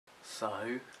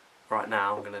So, right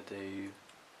now I'm going to do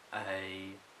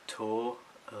a tour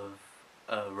of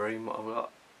a room I've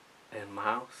got in my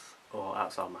house, or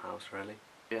outside my house really.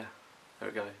 Yeah, there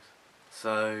it goes.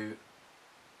 So,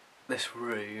 this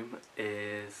room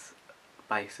is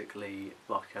basically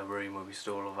like a room where we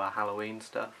store all of our Halloween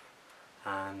stuff,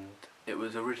 and it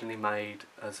was originally made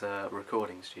as a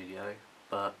recording studio,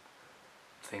 but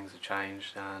things have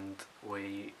changed and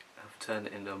we have turned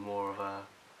it into more of a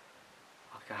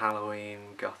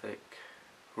Halloween Gothic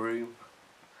room.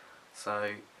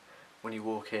 So when you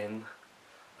walk in,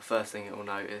 the first thing you'll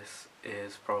notice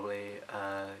is probably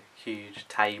a huge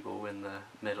table in the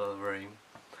middle of the room.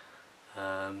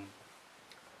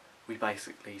 We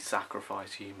basically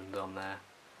sacrifice humans on there,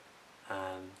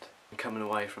 and coming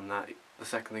away from that, the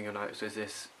second thing you'll notice is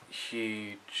this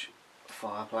huge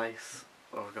fireplace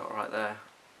that I've got right there.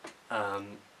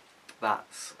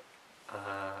 That's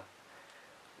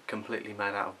completely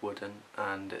made out of wooden,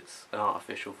 and it's an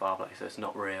artificial fireplace, so it's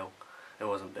not real. It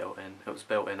wasn't built in. It was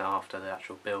built in after the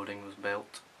actual building was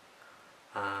built.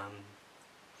 I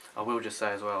will just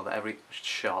say as well that every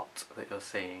shot that you're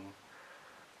seeing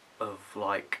of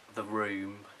like the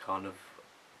room kind of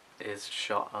is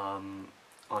shot on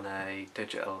a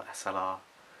digital SLR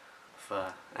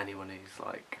for anyone who's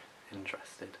like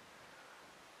interested.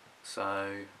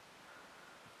 So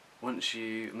once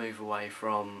you move away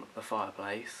from the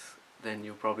fireplace, then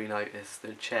you'll probably notice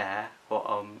the chair, what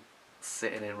I'm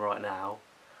sitting in right now,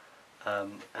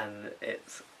 and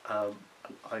it's an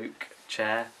oak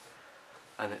chair,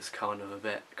 and it's kind of a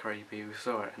bit creepy. We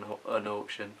saw it in an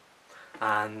auction,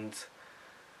 and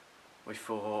we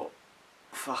thought,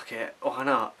 fuck it, why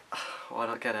not? Why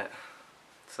not get it?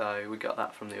 So we got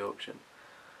that from the auction.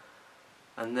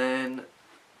 And then,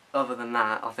 other than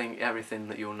that, I think everything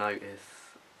that you'll notice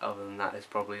other than that is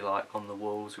probably like on the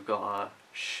walls. We've got a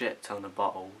shit ton of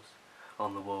bottles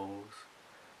on the walls.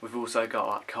 We've also got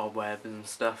like cobwebs and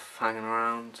stuff hanging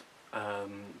around, like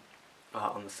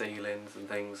on the ceilings and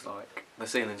things. Like the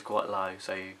ceiling's quite low,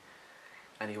 so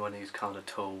anyone who's kind of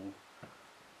tall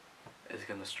is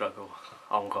going to struggle.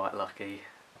 I'm quite lucky.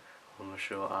 I'm a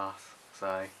short ass,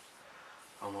 so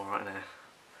I'm alright now.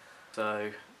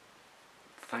 So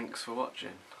thanks for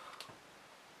watching.